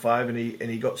to number 5 and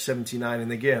he got 79 in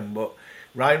the game. But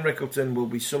Ryan Rickleton will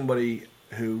be somebody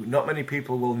who not many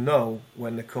people will know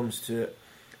when it comes to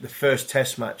the first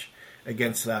Test match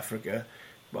against South Africa.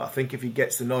 But I think if he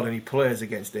gets the nod and he plays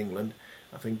against England,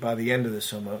 I think by the end of the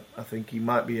summer, I think he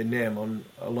might be a name on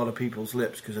a lot of people's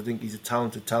lips, because I think he's a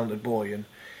talented boy and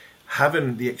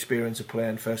having the experience of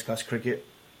playing first-class cricket.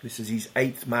 This is his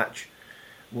 8th match.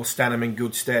 Will stand him in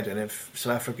good stead. And if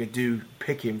South Africa do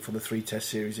pick him for the 3-test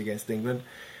series against England,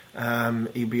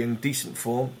 he'll be in decent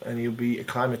form and he'll be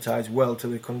acclimatised well to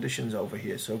the conditions over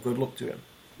here. So good luck to him.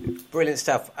 Brilliant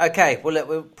stuff. Okay, well, look,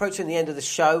 we're approaching the end of the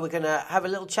show. We're going to have a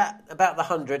little chat about the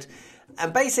 100.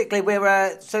 And basically,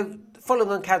 so following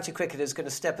on county cricket is going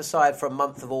to step aside for a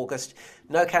month of August.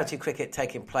 No county cricket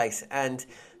taking place. And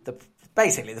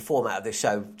basically, the format of this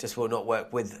show just will not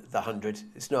work with the 100.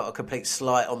 It's not a complete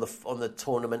slight on the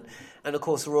tournament. And, of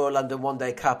course, the Royal London One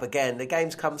Day Cup, again, the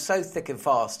games come so thick and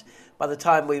fast. By the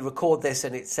time we record this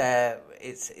and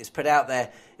it's put out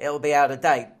there, it'll be out of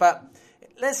date. But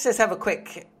let's just have a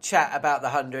quick chat about the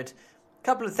 100. A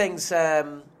couple of things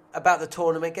about the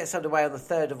tournament. It gets underway on the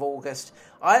 3rd of August.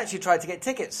 I actually tried to get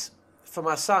tickets for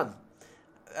my son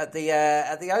at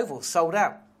the Oval, sold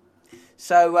out.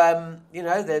 So,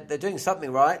 they're doing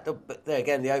something right. But there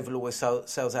again, the Oval always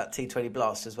sells out T20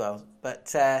 Blast as well.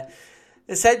 But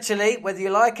essentially, whether you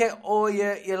like it or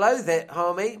you loathe it,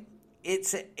 Harmy,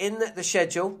 it's in the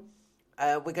schedule.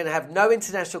 We're going to have no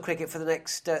international cricket for the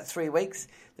next 3 weeks.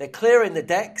 They're clearing the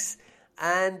decks,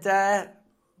 and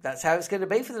that's how it's going to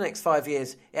be for the next 5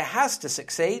 years. It has to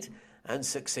succeed, and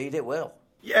succeed it will.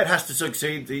 Yeah, it has to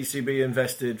succeed. The ECB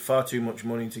invested far too much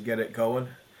money to get it going.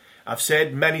 I've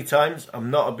said many times,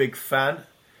 I'm not a big fan,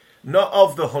 not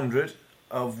of the 100,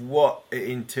 of what it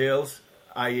entails,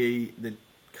 i.e. the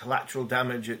collateral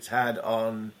damage it's had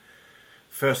on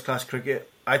first-class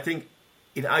cricket. I think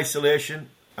in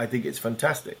isolation, I think it's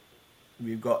fantastic.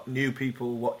 We've got new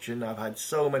people watching. I've had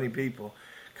so many people.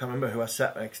 Can't remember who I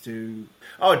sat next to.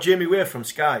 Oh, Jamie Weir from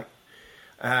Sky.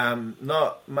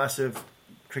 Not massive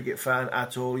cricket fan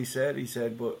at all, he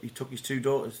said, but he took his 2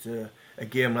 daughters to a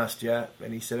game last year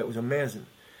and he said it was amazing.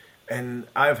 And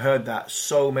I've heard that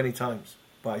so many times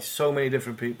by so many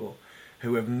different people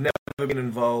who have never been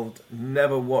involved,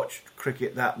 never watched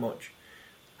cricket that much.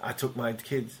 I took my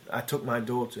kids, I took my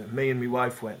daughter, me and my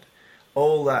wife went.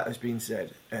 All that has been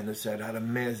said, and they said I had an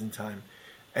amazing time.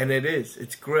 And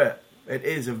it's great. It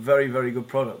is a very, very good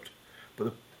product.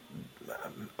 But the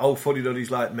old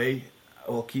fuddy-duddies like me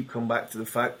will keep coming back to the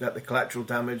fact that the collateral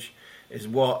damage is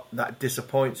what that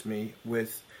disappoints me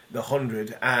with the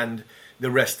 100 and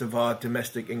the rest of our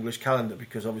domestic English calendar,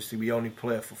 because obviously we only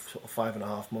play for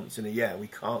 5.5 months in a year. We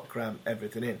can't cram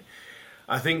everything in.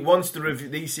 I think once the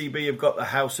ECB have got the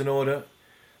house in order,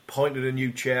 appointed a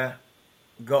new chair,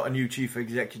 got a new chief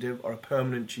executive or a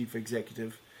permanent chief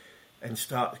executive, and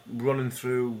start running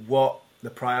through what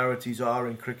the priorities are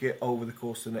in cricket over the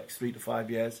course of the next 3 to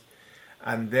 5 years,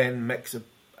 and then makes a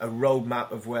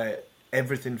roadmap of where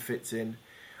everything fits in.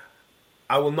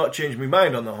 I will not change my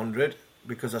mind on the 100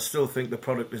 because I still think the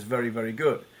product is very, very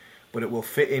good, but it will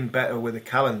fit in better with a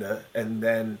calendar, and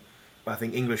then I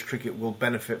think English cricket will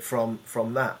benefit from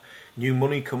that. New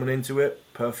money coming into it,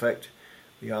 perfect.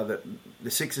 The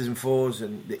 6s and 4s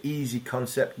and the easy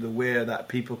concept, the way that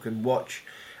people can watch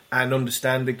and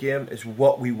understand the game is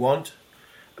what we want.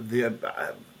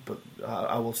 But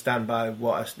I will stand by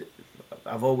what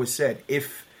I've always said.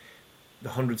 If the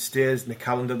 100 stays in the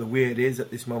calendar the way it is at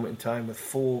this moment in time with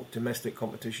 4 domestic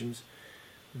competitions,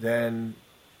 then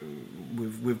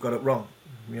we've got it wrong.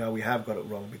 We have got it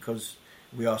wrong because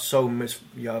we are so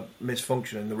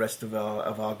misfunctioning the rest of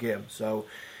our game. So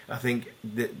I think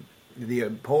the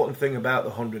important thing about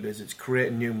the 100 is it's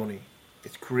creating new money.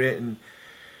 It's creating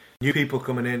new people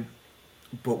coming in,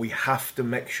 but we have to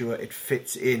make sure it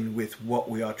fits in with what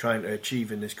we are trying to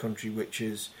achieve in this country, which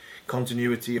is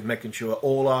continuity of making sure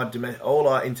all our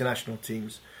international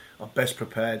teams are best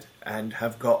prepared and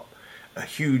have got a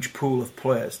huge pool of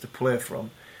players to play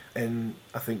from. And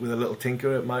I think with a little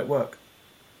tinker, it might work.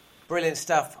 Brilliant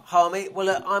stuff, Harmy.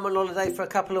 Well, I'm on holiday for a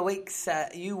couple of weeks.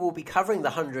 You will be covering the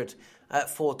 100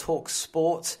 for Talk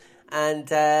Sport. And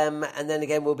then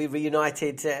again, we'll be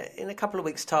reunited in a couple of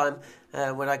weeks' time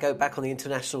when I go back on the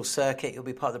international circuit. You'll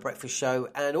be part of the breakfast show.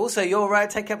 And also, you'll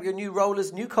take up your new role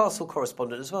as Newcastle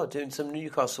correspondent as well, doing some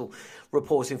Newcastle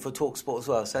reporting for Talk Sport as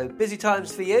well. So busy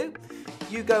times for you.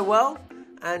 You go well.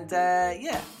 And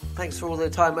thanks for all the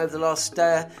time over the last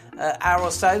hour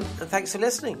or so. And thanks for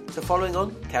listening to Following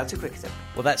On County Cricketer.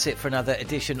 Well, that's it for another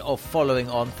edition of Following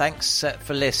On. Thanks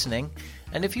for listening.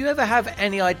 And if you ever have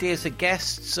any ideas for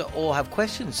guests or have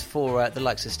questions for the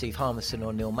likes of Steve Harmison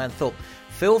or Neil Manthorpe,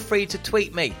 feel free to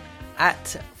tweet me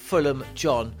at Fulham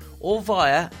John or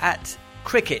via at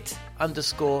cricket_TS.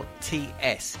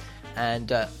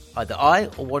 And either I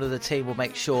or one of the team will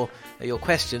make sure that your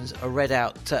questions are read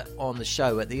out on the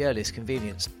show at the earliest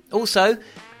convenience. Also,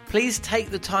 please take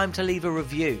the time to leave a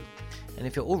review. And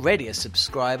if you're already a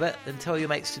subscriber, then tell your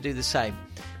mates to do the same.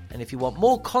 And if you want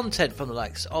more content from the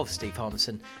likes of Steve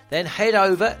Harmison, then head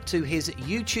over to his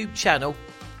YouTube channel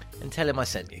and tell him I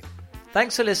sent you.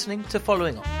 Thanks for listening to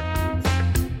Following On.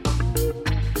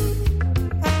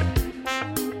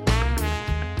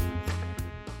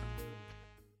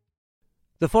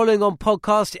 The Following On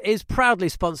podcast is proudly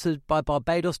sponsored by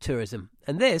Barbados Tourism,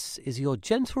 and this is your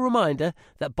gentle reminder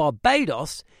that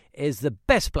Barbados is the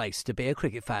best place to be a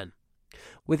cricket fan.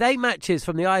 With 8 matches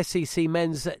from the ICC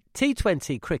Men's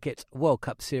T20 Cricket World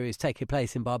Cup Series taking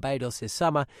place in Barbados this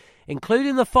summer,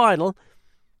 including the final,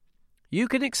 you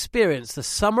can experience the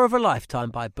summer of a lifetime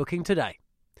by booking today.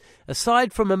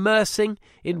 Aside from immersing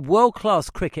in world-class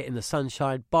cricket in the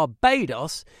sunshine,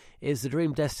 Barbados is the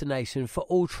dream destination for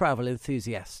all travel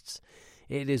enthusiasts.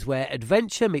 It is where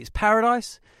adventure meets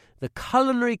paradise, the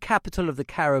culinary capital of the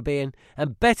Caribbean,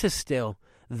 and better still,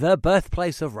 the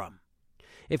birthplace of rum.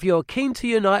 If you're keen to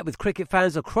unite with cricket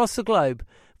fans across the globe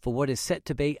for what is set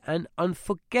to be an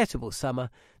unforgettable summer,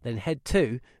 then head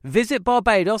to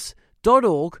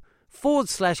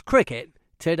visitbarbados.org/cricket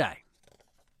today.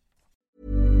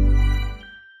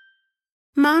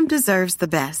 Mom deserves the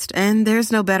best, and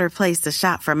there's no better place to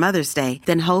shop for Mother's Day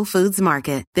than Whole Foods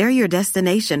Market. They're your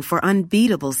destination for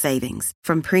unbeatable savings,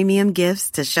 from premium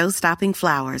gifts to show-stopping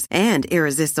flowers and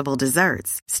irresistible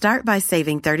desserts. Start by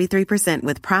saving 33%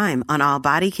 with Prime on all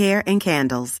body care and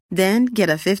candles. Then get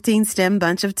a 15-stem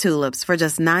bunch of tulips for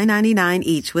just $9.99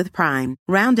 each with Prime.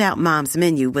 Round out Mom's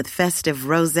menu with festive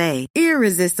rosé,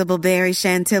 irresistible berry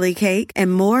chantilly cake,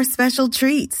 and more special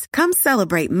treats. Come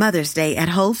celebrate Mother's Day at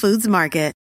Whole Foods Market.